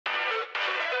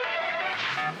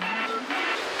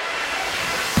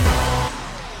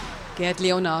Gerd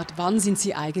Leonhard, wann sind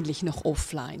Sie eigentlich noch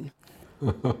offline?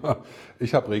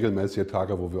 Ich habe regelmäßige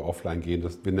Tage, wo wir offline gehen.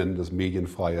 Wir nennen das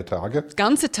medienfreie Tage.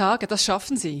 Ganze Tage, das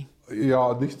schaffen Sie?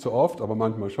 Ja, nicht so oft, aber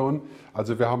manchmal schon.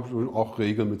 Also wir haben schon auch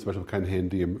Regeln, mit zum Beispiel kein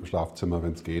Handy im Schlafzimmer,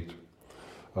 wenn es geht,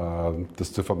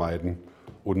 das zu vermeiden.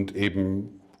 Und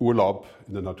eben Urlaub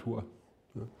in der Natur.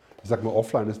 Ich sage mal,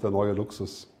 offline ist der neue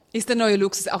Luxus. Ist der neue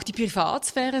Luxus, auch die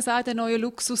Privatsphäre sei der neue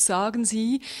Luxus, sagen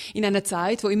Sie? In einer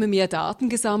Zeit, wo immer mehr Daten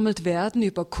gesammelt werden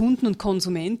über Kunden und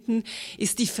Konsumenten,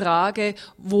 ist die Frage,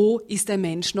 wo ist der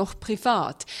Mensch noch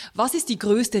privat? Was ist die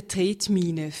größte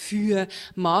Tretmine für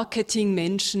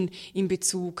Marketingmenschen in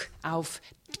Bezug auf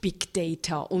Big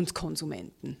Data und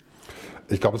Konsumenten?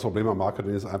 Ich glaube, das Problem am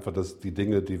Marketing ist einfach, dass die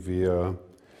Dinge, die wir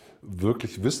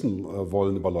wirklich wissen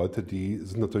wollen über Leute, die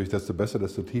sind natürlich desto besser,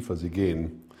 desto tiefer sie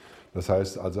gehen. Das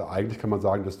heißt, also eigentlich kann man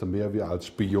sagen, desto mehr wir als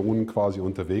Spionen quasi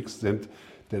unterwegs sind,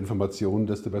 der Informationen,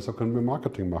 desto besser können wir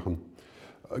Marketing machen.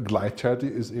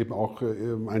 Gleichzeitig ist eben auch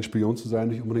ein Spion zu sein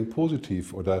nicht unbedingt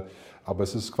positiv, aber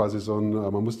es ist quasi so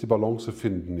man muss die Balance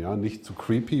finden, ja, nicht zu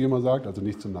creepy, wie man sagt, also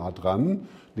nicht zu nah dran,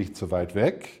 nicht zu weit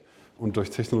weg. Und durch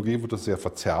Technologie wird das sehr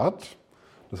verzerrt.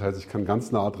 Das heißt, ich kann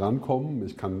ganz nah dran kommen,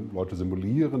 ich kann Leute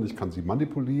simulieren, ich kann sie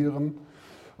manipulieren.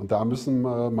 Und da müssen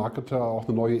Marketer auch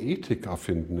eine neue Ethik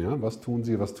erfinden. Ja? Was tun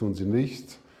sie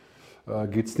nicht?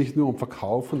 Geht es nicht nur um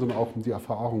Verkaufen, sondern auch um die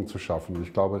Erfahrung zu schaffen. Und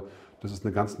ich glaube, das ist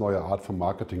eine ganz neue Art von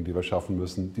Marketing, die wir schaffen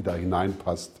müssen, die da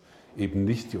hineinpasst. Eben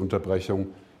nicht die Unterbrechung,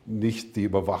 nicht die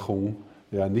Überwachung,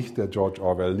 ja, nicht der George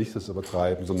Orwell, nicht das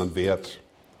Übertreiben, sondern Wert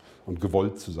und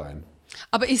gewollt zu sein.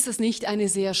 Aber ist das nicht eine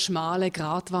sehr schmale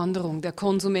Gratwanderung? Der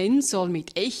Konsument soll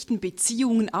mit echten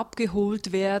Beziehungen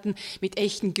abgeholt werden, mit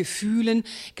echten Gefühlen.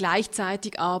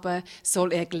 Gleichzeitig aber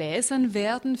soll er gläsern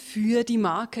werden für die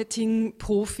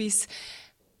Marketingprofis.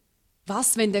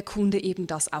 Was, wenn der Kunde eben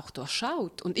das auch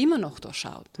durchschaut und immer noch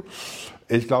durchschaut?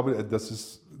 Ich glaube, das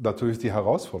ist natürlich die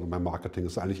Herausforderung beim Marketing.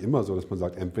 Es ist eigentlich immer so, dass man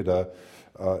sagt, entweder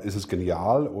ist es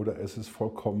genial oder es ist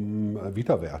vollkommen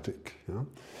widerwärtig. Ja?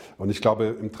 Und ich glaube,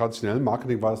 im traditionellen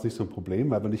Marketing war das nicht so ein Problem,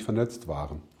 weil wir nicht vernetzt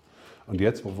waren. Und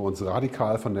jetzt, wo wir uns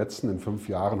radikal vernetzen, in 5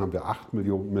 Jahren haben wir 8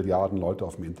 Milliarden Leute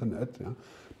auf dem Internet, ja,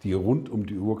 die rund um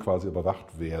die Uhr quasi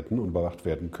überwacht werden und überwacht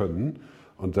werden können.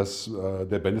 Und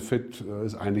der Benefit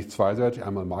ist eigentlich zweiseitig,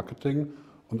 einmal Marketing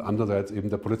und andererseits eben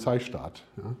der Polizeistaat,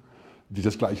 ja, die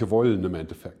das Gleiche wollen im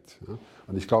Endeffekt. Ja.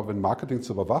 Und ich glaube, wenn Marketing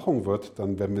zur Überwachung wird,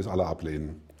 dann werden wir es alle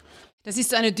ablehnen. Das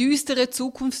ist so eine düstere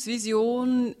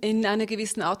Zukunftsvision in einer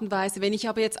gewissen Art und Weise. Wenn ich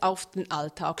aber jetzt auf den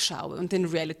Alltag schaue und den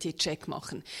Reality-Check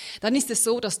machen, dann ist es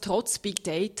so, dass trotz Big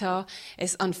Data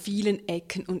es an vielen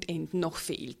Ecken und Enden noch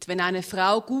fehlt. Wenn eine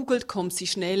Frau googelt, kommt sie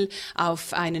schnell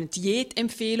auf eine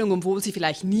Diätempfehlung, obwohl sie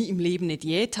vielleicht nie im Leben eine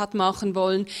Diät hat machen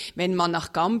wollen. Wenn man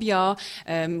nach Gambia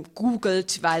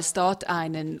googelt, weil es dort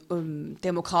einen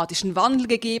demokratischen Wandel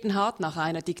gegeben hat, nach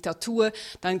einer Diktatur,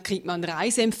 dann kriegt man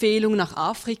Reiseempfehlungen nach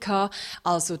Afrika.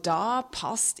 Also da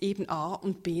passt eben A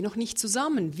und B noch nicht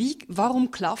zusammen.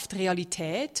 Warum klafft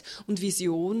Realität und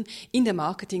Vision in der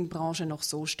Marketingbranche noch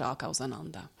so stark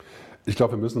auseinander? Ich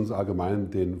glaube, wir müssen uns allgemein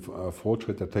den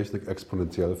Fortschritt der Technik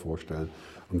exponentiell vorstellen.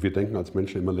 Und wir denken als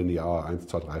Menschen immer linear 1,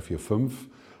 2, 3, 4, 5.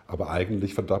 Aber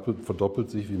eigentlich verdoppelt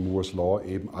sich wie Moore's Law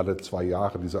eben alle 2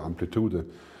 Jahre diese Amplitude.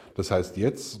 Das heißt,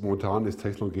 jetzt momentan ist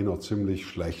Technologie noch ziemlich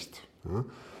schlecht. Ja?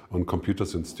 Und Computer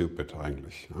sind stupid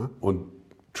eigentlich. Ja? Und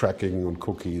Tracking und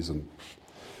Cookies und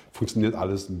funktioniert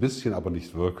alles ein bisschen, aber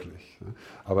nicht wirklich.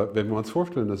 Aber wenn wir uns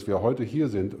vorstellen, dass wir heute hier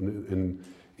sind und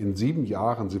in 7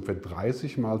 Jahren sind wir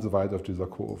 30 Mal so weit auf dieser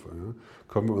Kurve,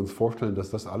 können wir uns vorstellen, dass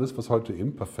das alles, was heute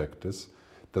imperfekt ist,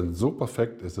 dann so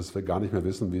perfekt ist, dass wir gar nicht mehr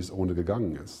wissen, wie es ohne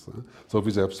gegangen ist. So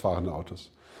wie selbstfahrende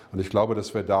Autos. Und ich glaube,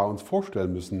 dass wir da uns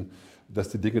vorstellen müssen, dass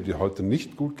die Dinge, die heute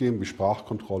nicht gut gehen, wie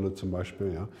Sprachkontrolle zum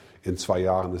Beispiel, ja, in 2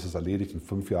 Jahren ist es erledigt, in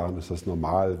 5 Jahren ist das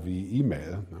normal wie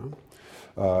E-Mail.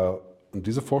 Ja. Und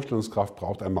diese Vorstellungskraft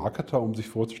braucht ein Marketer, um sich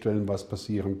vorzustellen, was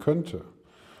passieren könnte.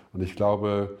 Und ich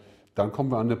glaube, dann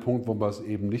kommen wir an den Punkt, wo wir es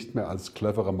eben nicht mehr als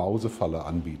clevere Mausefalle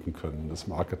anbieten können, das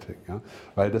Marketing. Ja.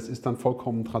 Weil das ist dann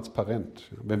vollkommen transparent.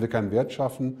 Wenn wir keinen Wert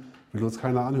schaffen, will uns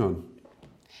keiner anhören.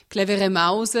 Clevere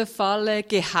Mausefalle,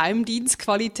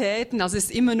 Geheimdienstqualitäten. Also es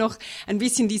ist immer noch ein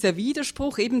bisschen dieser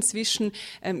Widerspruch eben zwischen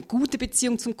gute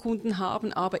Beziehung zum Kunden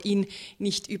haben, aber ihn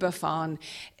nicht überfahren.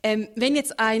 Wenn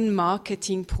jetzt ein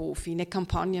Marketingprofi eine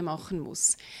Kampagne machen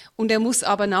muss und er muss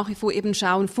aber nach wie vor eben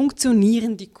schauen,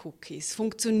 funktionieren die Cookies,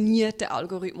 funktioniert der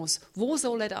Algorithmus, wo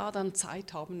soll er da dann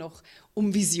Zeit haben noch,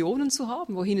 um Visionen zu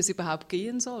haben, wohin es überhaupt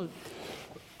gehen soll?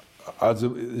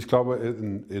 Also ich glaube,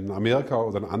 in Amerika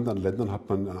oder in anderen Ländern hat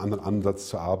man einen anderen Ansatz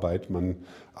zur Arbeit. Man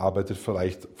arbeitet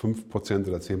vielleicht 5%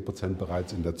 oder 10%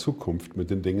 bereits in der Zukunft mit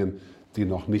den Dingen, die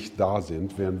noch nicht da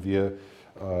sind, während wir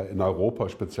in Europa,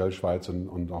 speziell Schweiz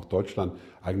und auch Deutschland,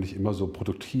 eigentlich immer so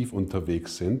produktiv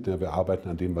unterwegs sind. Ja, wir arbeiten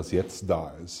an dem, was jetzt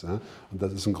da ist. Ja, und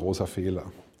das ist ein großer Fehler.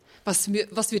 Was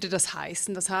würde das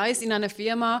heißen? Das heißt, in einer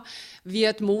Firma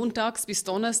wird montags bis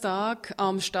Donnerstag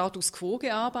am Status quo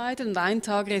gearbeitet und ein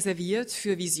Tag reserviert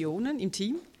für Visionen im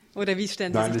Team? Oder wie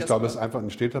stellen Sie sich das vor? Nein, ich glaube, es ist einfach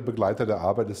ein steter Begleiter der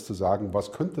Arbeit, ist zu sagen,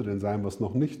 was könnte denn sein, was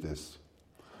noch nicht ist.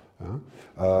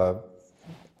 Ja?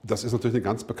 Das ist natürlich eine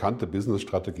ganz bekannte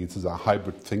Business-Strategie, zu sagen,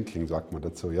 Hybrid Thinking sagt man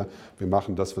dazu. Ja? Wir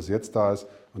machen das, was jetzt da ist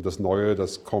und das Neue,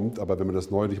 das kommt, aber wenn wir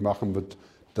das Neue nicht machen, wird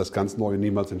das ganz Neue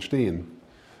niemals entstehen.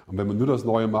 Und wenn wir nur das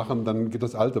Neue machen, dann geht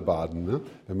das Alte baden. Ne?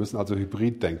 Wir müssen also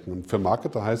hybrid denken. Und für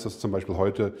Marketer heißt das zum Beispiel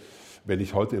heute, wenn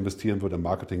ich heute investieren würde im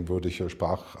Marketing, würde ich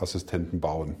Sprachassistenten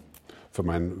bauen für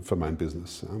mein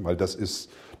Business. Ja? Weil das ist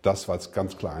das, was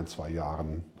ganz klar in 2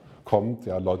 Jahren kommt.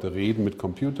 Ja? Leute reden mit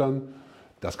Computern.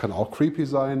 Das kann auch creepy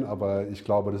sein, aber ich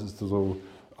glaube, das ist so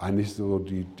eigentlich so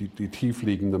die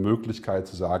tiefliegende Möglichkeit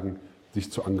zu sagen,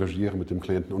 sich zu engagieren mit dem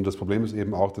Klienten. Und das Problem ist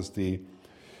eben auch, dass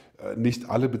nicht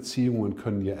alle Beziehungen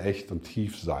können ja echt und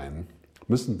tief sein.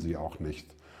 Müssen sie auch nicht.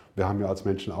 Wir haben ja als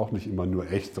Menschen auch nicht immer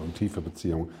nur echte und tiefe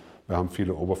Beziehungen. Wir haben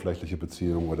viele oberflächliche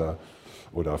Beziehungen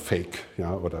oder Fake,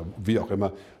 ja, oder wie auch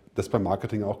immer. Das ist beim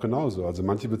Marketing auch genauso. Also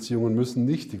manche Beziehungen müssen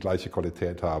nicht die gleiche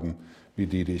Qualität haben, wie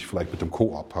die ich vielleicht mit dem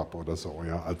Coop habe oder so,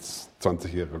 ja, als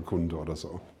 20-jähriger Kunde oder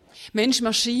so. Mensch,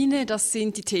 Maschine, das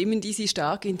sind die Themen, die Sie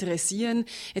stark interessieren.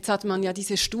 Jetzt hat man ja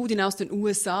diese Studien aus den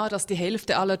USA, dass die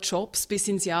Hälfte aller Jobs bis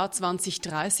ins Jahr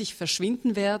 2030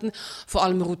 verschwinden werden. Vor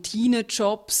allem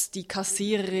Routinejobs, die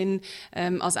Kassiererin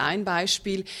als ein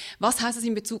Beispiel. Was heißt das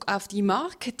in Bezug auf die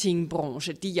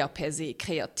Marketingbranche, die ja per se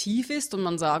kreativ ist und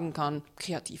man sagen kann,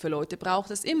 kreative Leute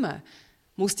braucht es immer.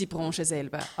 Muss die Branche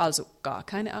selber also gar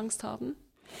keine Angst haben?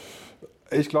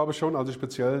 Ich glaube schon, also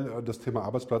speziell das Thema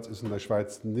Arbeitsplatz ist in der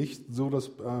Schweiz nicht so das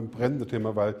brennende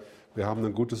Thema, weil wir haben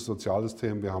ein gutes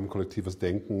Sozialsystem, wir haben kollektives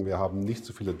Denken, wir haben nicht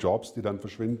so viele Jobs, die dann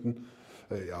verschwinden.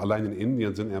 Allein in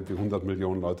Indien sind irgendwie 100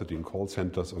 Millionen Leute, die in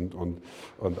Callcenters und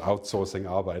Outsourcing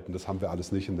arbeiten. Das haben wir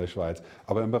alles nicht in der Schweiz.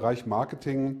 Aber im Bereich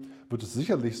Marketing wird es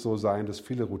sicherlich so sein, dass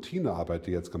viele Routinearbeit,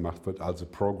 die jetzt gemacht wird, also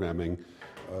Programming,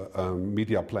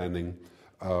 Media Planning,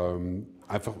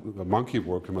 einfach Monkey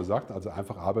Work, wie man sagt, also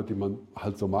einfach Arbeit, die man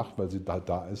halt so macht, weil sie halt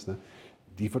da ist, ne?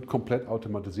 Die wird komplett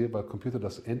automatisiert, weil Computer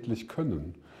das endlich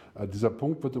können. Dieser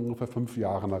Punkt wird in ungefähr 5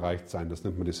 Jahren erreicht sein, das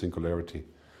nennt man die Singularity.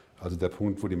 Also der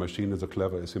Punkt, wo die Maschine so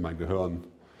clever ist wie mein Gehirn,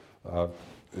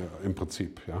 im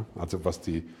Prinzip, ja? Also was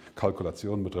die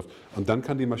Kalkulation betrifft. Und dann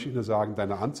kann die Maschine sagen,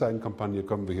 deine Anzeigenkampagne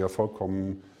können wir hier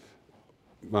vollkommen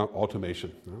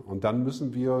Automation. Ne? Und dann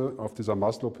müssen wir auf dieser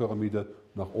Maslow-Pyramide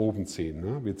nach oben ziehen.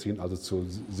 Ne? Wir ziehen also zu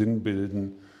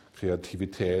Sinnbilden,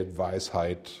 Kreativität,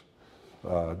 Weisheit,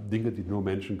 Dinge, die nur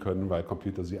Menschen können, weil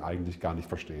Computer sie eigentlich gar nicht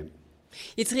verstehen.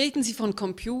 Jetzt reden Sie von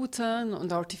Computern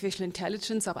und Artificial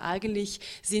Intelligence, aber eigentlich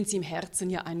sind Sie im Herzen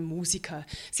ja ein Musiker.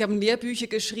 Sie haben Lehrbücher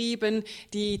geschrieben,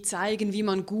 die zeigen, wie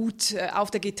man gut auf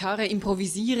der Gitarre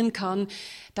improvisieren kann.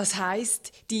 Das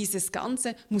heißt, dieses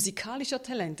ganze musikalische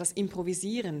Talent, das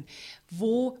Improvisieren,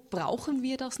 wo brauchen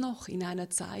wir das noch in einer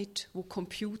Zeit, wo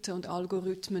Computer und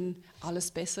Algorithmen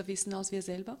alles besser wissen als wir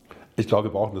selber? Ich glaube,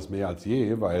 wir brauchen das mehr als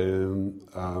je, weil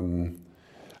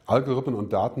Algorithmen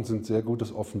und Daten sind sehr gut,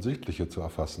 das Offensichtliche zu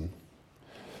erfassen.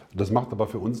 Das macht aber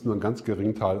für uns nur einen ganz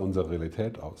geringen Teil unserer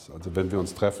Realität aus. Also wenn wir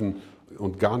uns treffen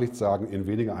und gar nichts sagen, in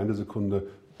weniger einer Sekunde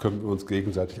können wir uns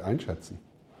gegenseitig einschätzen,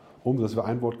 ohne dass wir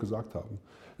ein Wort gesagt haben.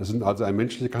 Das sind also ein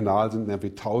menschlicher Kanal, sind irgendwie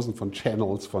 1000 von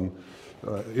Channels, von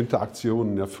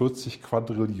Interaktionen, ja 40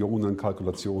 Quadrillionen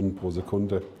Kalkulationen pro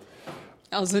Sekunde.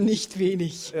 Also nicht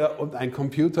wenig. Ja, und ein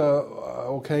Computer,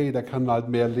 okay, der kann halt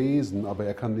mehr lesen, aber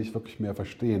er kann nicht wirklich mehr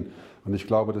verstehen. Und ich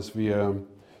glaube, dass wir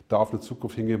da auf eine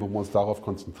Zukunft hingehen, wo wir uns darauf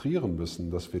konzentrieren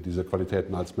müssen, dass wir diese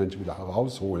Qualitäten als Mensch wieder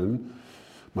herausholen.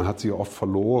 Man hat sie oft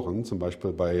verloren, zum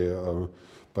Beispiel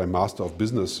bei Master of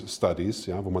Business Studies,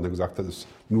 ja, wo man dann gesagt hat, es ist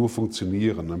nur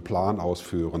funktionieren, einen Plan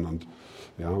ausführen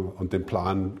und den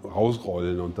Plan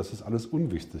ausrollen. Und das ist alles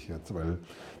unwichtig jetzt, weil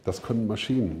das können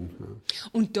Maschinen. Ja.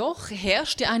 Und doch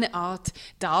herrscht ja eine Art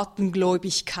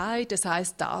Datengläubigkeit. Das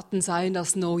heißt, Daten seien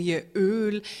das neue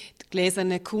Öl.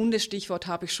 Gläserne Kunde, Stichwort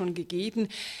habe ich schon gegeben.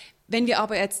 Wenn wir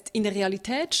aber jetzt in der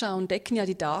Realität schauen, decken ja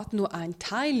die Daten nur einen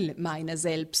Teil meiner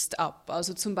selbst ab.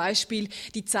 Also zum Beispiel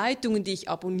die Zeitungen, die ich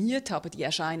abonniert habe, die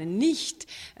erscheinen nicht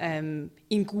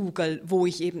in Google, wo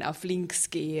ich eben auf Links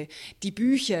gehe. Die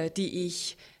Bücher, die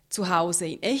ich zu Hause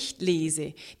in echt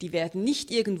lese, die werden nicht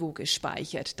irgendwo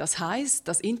gespeichert. Das heißt,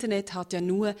 das Internet hat ja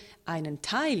nur einen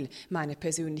Teil meiner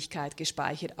Persönlichkeit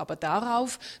gespeichert, aber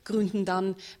darauf gründen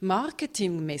dann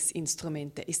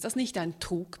Marketing-Messinstrumente. Ist das nicht ein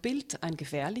Trugbild, ein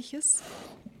gefährliches?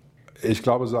 Ich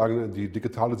glaube, die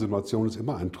digitale Simulation ist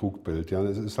immer ein Trugbild. Ja.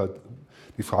 Es ist halt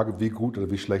die Frage, wie gut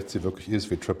oder wie schlecht sie wirklich ist,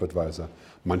 wie TripAdvisor.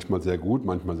 Manchmal sehr gut,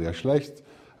 manchmal sehr schlecht.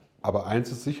 Aber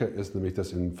eins ist sicher, ist nämlich,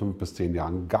 dass in 5 bis 10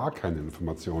 Jahren gar keine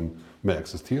Information mehr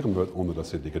existieren wird, ohne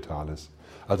dass sie digital ist.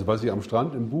 Also was ich am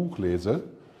Strand im Buch lese,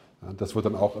 das wird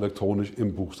dann auch elektronisch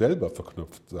im Buch selber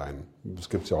verknüpft sein. Das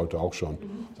gibt es ja heute auch schon.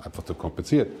 Ist einfach zu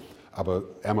kompliziert. Aber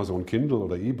Amazon Kindle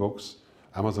oder E-Books,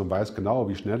 Amazon weiß genau,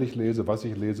 wie schnell ich lese, was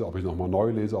ich lese, ob ich nochmal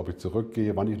neu lese, ob ich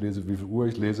zurückgehe, wann ich lese, wie viel Uhr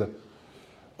ich lese.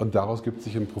 Und daraus gibt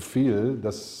sich ein Profil,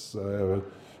 das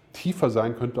tiefer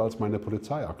sein könnte als meine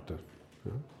Polizeiakte.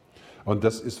 Ja? Und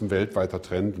das ist ein weltweiter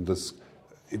Trend und das,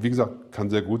 wie gesagt, kann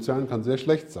sehr gut sein, kann sehr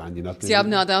schlecht sein, je nachdem. Sie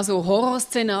haben ja da so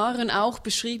Horrorszenarien auch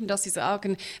beschrieben, dass Sie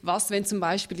sagen, was, wenn zum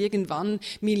Beispiel irgendwann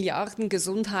Milliarden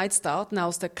Gesundheitsdaten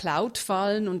aus der Cloud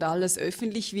fallen und alles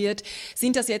öffentlich wird.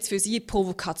 Sind das jetzt für Sie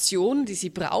Provokationen, die Sie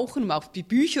brauchen, um auch die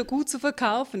Bücher gut zu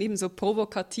verkaufen, eben so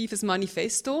provokatives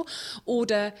Manifesto,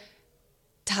 oder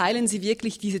teilen Sie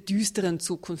wirklich diese düsteren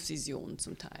Zukunftsvisionen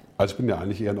zum Teil? Also ich bin ja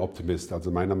eigentlich eher ein Optimist.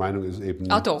 Also meine Meinung ist eben...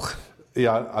 Ah doch.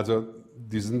 Ja, also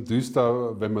die sind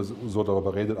düster, wenn man so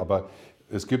darüber redet, aber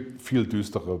es gibt viel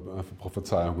düstere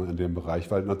Prophezeiungen in dem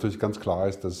Bereich, weil natürlich ganz klar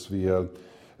ist, dass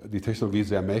die Technologie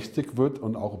sehr mächtig wird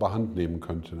und auch überhand nehmen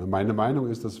könnte. Meine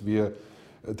Meinung ist, dass wir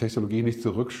Technologie nicht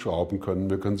zurückschrauben können.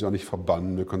 Wir können sie auch nicht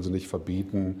verbannen, wir können sie nicht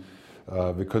verbieten.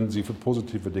 Wir können sie für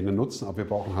positive Dinge nutzen, aber wir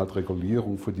brauchen halt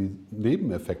Regulierung für die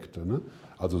Nebeneffekte, ne?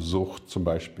 Also Sucht zum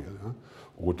Beispiel, ja?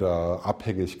 Oder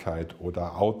Abhängigkeit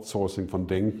oder Outsourcing von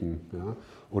Denken, ja?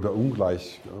 Oder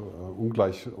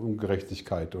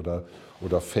Ungerechtigkeit oder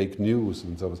Fake News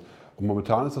und sowas. Und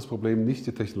momentan ist das Problem nicht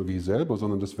die Technologie selber,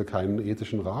 sondern dass wir keinen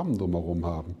ethischen Rahmen drumherum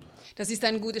haben. Das ist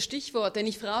ein gutes Stichwort, denn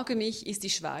ich frage mich, ist die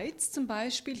Schweiz zum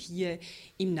Beispiel hier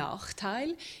im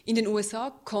Nachteil? In den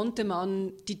USA konnte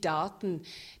man die Daten,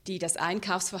 die das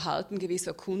Einkaufsverhalten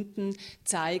gewisser Kunden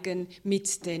zeigen,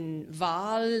 mit den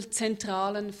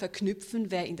Wahlzentralen verknüpfen,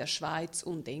 wäre in der Schweiz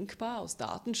undenkbar aus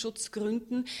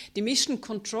Datenschutzgründen. Die Mission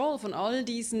Control von all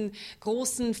diesen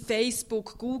großen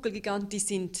Facebook, Google-Giganten, die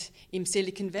sind im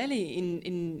Silicon Valley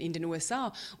in den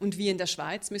USA. Und wir in der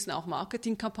Schweiz müssen auch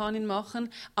Marketingkampagnen machen,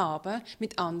 aber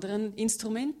mit anderen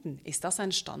Instrumenten. Ist das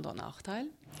ein Standortnachteil?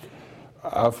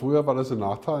 Früher war das ein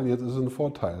Nachteil, jetzt ist es ein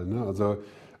Vorteil. Ne? Also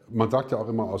man sagt ja auch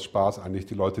immer aus Spaß eigentlich,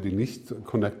 die Leute, die nicht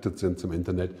connected sind zum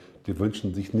Internet, die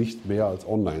wünschen sich nicht mehr als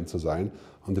online zu sein.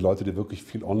 Und die Leute, die wirklich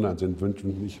viel online sind, wünschen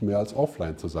sich nicht mehr als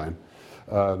offline zu sein.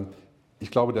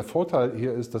 Ich glaube, der Vorteil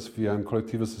hier ist, dass wir ein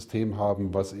kollektives System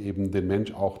haben, was eben den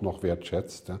Mensch auch noch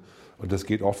wertschätzt. Ja? Und das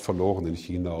geht oft verloren in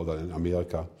China oder in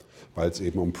Amerika, weil es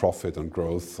eben um Profit und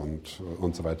Growth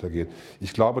und so weiter geht.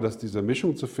 Ich glaube, dass diese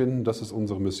Mischung zu finden, das ist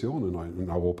unsere Mission in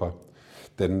Europa.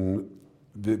 Denn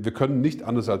wir können nicht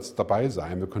anders als dabei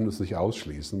sein, wir können es nicht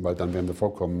ausschließen, weil dann wären wir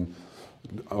vollkommen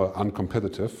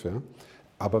uncompetitive. Ja?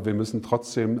 Aber wir müssen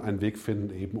trotzdem einen Weg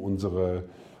finden, eben unsere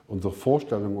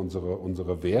Vorstellungen,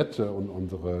 unsere Werte und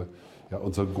unsere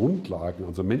Grundlagen,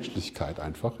 unsere Menschlichkeit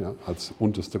einfach als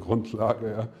unterste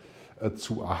Grundlage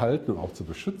zu erhalten und auch zu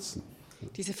beschützen.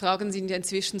 Diese Fragen sind ja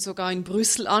inzwischen sogar in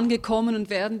Brüssel angekommen und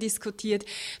werden diskutiert.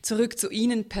 Zurück zu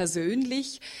Ihnen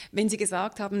persönlich. Wenn Sie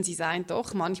gesagt haben, Sie seien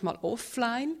doch manchmal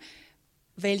offline,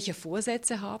 welche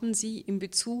Vorsätze haben Sie in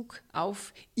Bezug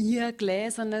auf Ihr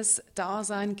gläsernes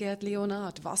Dasein, Gerd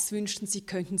Leonhard? Was wünschen Sie,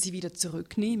 könnten Sie wieder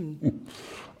zurücknehmen?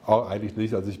 Eigentlich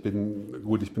nicht. Also ich bin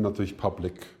natürlich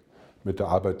public mit der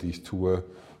Arbeit, die ich tue.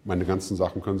 Meine ganzen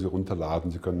Sachen können Sie runterladen.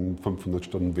 Sie können 500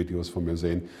 Stunden Videos von mir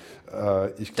sehen.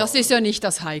 Das ist ja nicht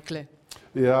das Heikle.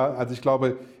 Ja, also ich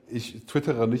glaube, ich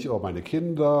twittere nicht über meine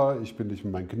Kinder. Ich bin nicht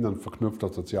mit meinen Kindern verknüpft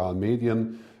auf sozialen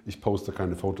Medien. Ich poste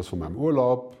keine Fotos von meinem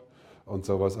Urlaub und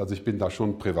sowas. Also ich bin da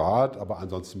schon privat, aber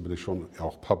ansonsten bin ich schon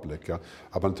auch public. Ja.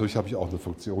 Aber natürlich habe ich auch eine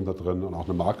Funktion da drin und auch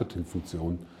eine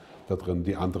Marketingfunktion da drin,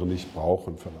 die andere nicht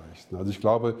brauchen vielleicht. Also ich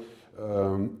glaube,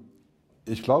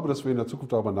 dass wir in der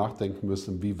Zukunft darüber nachdenken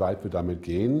müssen, wie weit wir damit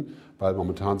gehen, weil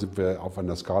momentan sind wir auf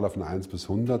einer Skala von 1 bis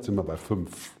 100, sind wir bei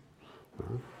 5. Ja?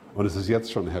 Und es ist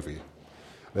jetzt schon heavy.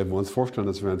 Wenn wir uns vorstellen,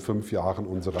 dass wir in 5 Jahren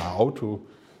unsere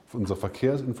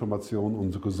Verkehrsinformationen,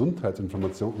 unsere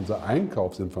Gesundheitsinformationen, unsere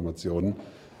Einkaufsinformationen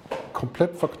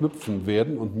komplett verknüpfen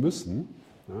werden und müssen,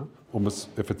 ja, um es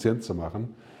effizient zu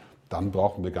machen, dann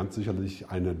brauchen wir ganz sicherlich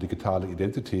eine digitale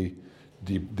Identity,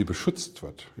 die beschützt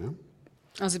wird. Ja?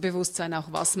 Also Bewusstsein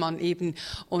auch, was man eben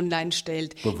online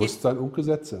stellt. Bewusstsein und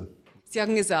Gesetze. Sie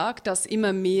haben gesagt, dass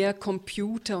immer mehr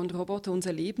Computer und Roboter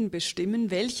unser Leben bestimmen.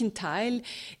 Welchen Teil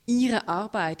Ihrer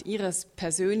Arbeit, Ihres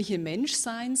persönlichen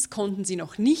Menschseins konnten Sie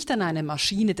noch nicht an eine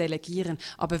Maschine delegieren,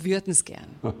 aber würden es gern?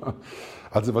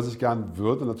 Also was ich gern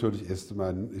würde natürlich ist,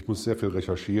 ich muss sehr viel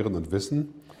recherchieren und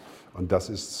wissen. Und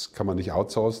kann man nicht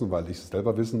outsourcen, weil ich es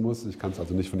selber wissen muss. Ich kann es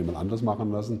also nicht von jemand anderes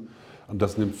machen lassen. Und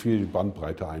das nimmt viel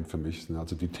Bandbreite ein für mich.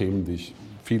 Also die Themen,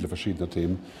 viele verschiedene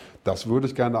Themen, das würde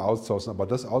ich gerne outsourcen. Aber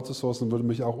das outsourcen würde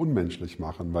mich auch unmenschlich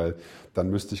machen, weil dann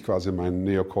müsste ich quasi meinen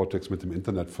Neokortex mit dem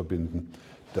Internet verbinden.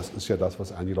 Das ist ja das,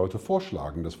 was einige Leute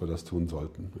vorschlagen, dass wir das tun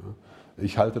sollten.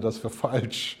 Ich halte das für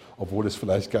falsch, obwohl ich es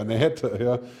vielleicht gerne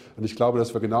hätte. Und ich glaube,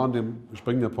 dass wir genau an dem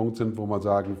springenden Punkt sind, wo man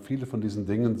sagen, viele von diesen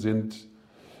Dingen sind,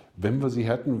 wenn wir sie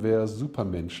hätten, wäre es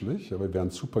supermenschlich, wir wären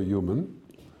superhuman,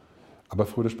 aber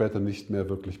früher oder später nicht mehr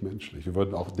wirklich menschlich. Wir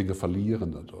würden auch Dinge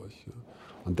verlieren dadurch.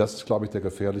 Und das ist, glaube ich, der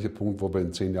gefährliche Punkt, wo wir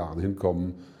in 10 Jahren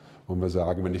hinkommen, wo wir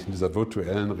sagen, wenn ich in dieser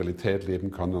virtuellen Realität leben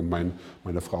kann und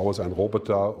meine Frau ist ein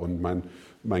Roboter und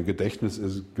mein Gedächtnis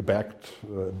ist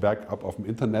backup auf dem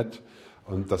Internet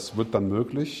und das wird dann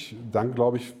möglich, dann,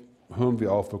 glaube ich, hören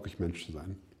wir auf, wirklich Mensch zu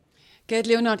sein. Gerd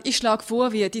Leonhard, ich schlage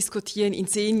vor, wir diskutieren in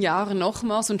 10 Jahren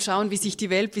nochmals und schauen, wie sich die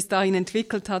Welt bis dahin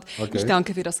entwickelt hat. Okay. Ich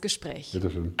danke für das Gespräch. Bitte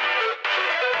schön.